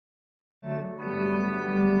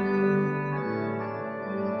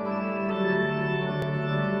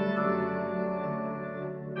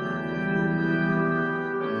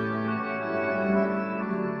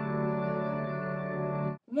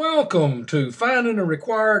Welcome to finding a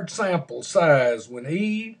required sample size when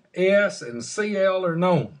E, S, and CL are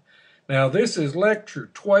known. Now this is lecture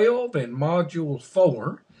 12 in module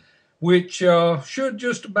 4, which should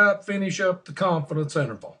just about finish up the confidence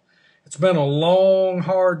interval. It's been a long,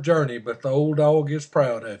 hard journey, but the old dog is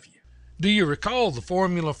proud of you. Do you recall the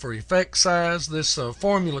formula for effect size? This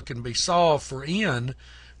formula can be solved for N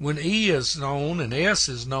when E is known and S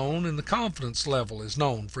is known and the confidence level is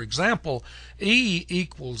known. For example, E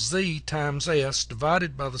equals Z times S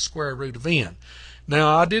divided by the square root of N.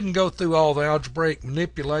 Now, I didn't go through all the algebraic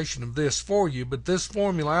manipulation of this for you, but this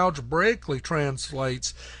formula algebraically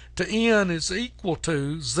translates to N is equal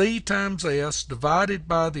to Z times S divided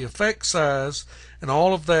by the effect size and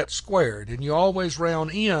all of that squared. And you always round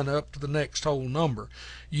N up to the next whole number.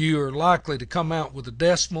 You are likely to come out with a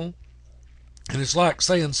decimal, and it's like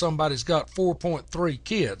saying somebody's got 4.3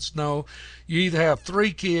 kids. No, you either have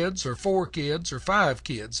 3 kids or 4 kids or 5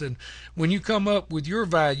 kids. And when you come up with your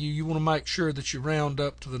value, you want to make sure that you round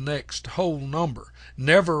up to the next whole number.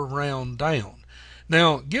 Never round down.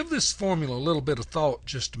 Now, give this formula a little bit of thought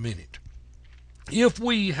just a minute. If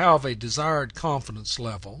we have a desired confidence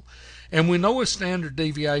level, and we know a standard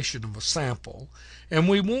deviation of a sample, and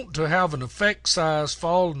we want to have an effect size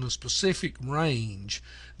fall in a specific range,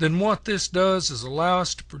 then what this does is allow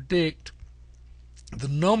us to predict the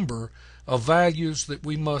number of values that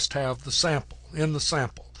we must have in the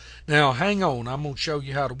sample. Now, hang on, I'm going to show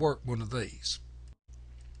you how to work one of these.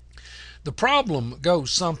 The problem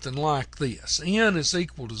goes something like this. N is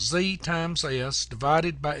equal to Z times S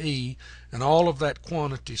divided by E and all of that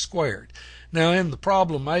quantity squared. Now in the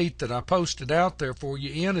problem 8 that I posted out there for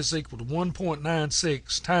you, N is equal to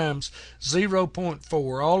 1.96 times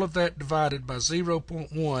 0.4, all of that divided by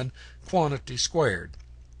 0.1 quantity squared.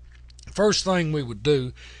 First thing we would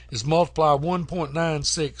do is multiply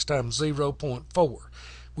 1.96 times 0.4,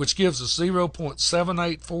 which gives us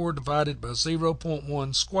 0.784 divided by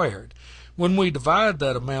 0.1 squared. When we divide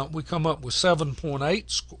that amount, we come up with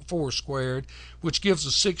 7.84 squared, which gives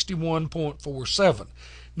us 61.47.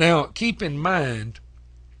 Now, keep in mind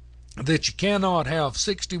that you cannot have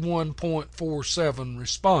 61.47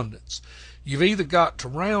 respondents. You've either got to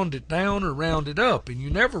round it down or round it up, and you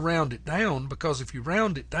never round it down, because if you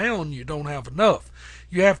round it down, you don't have enough.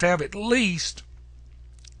 You have to have at least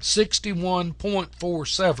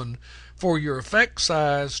 61.47 for your effect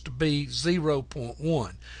size to be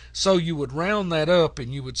 0.1. So you would round that up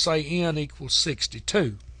and you would say N equals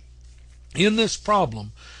 62. In this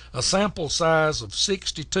problem, a sample size of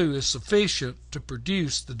 62 is sufficient to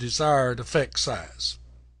produce the desired effect size.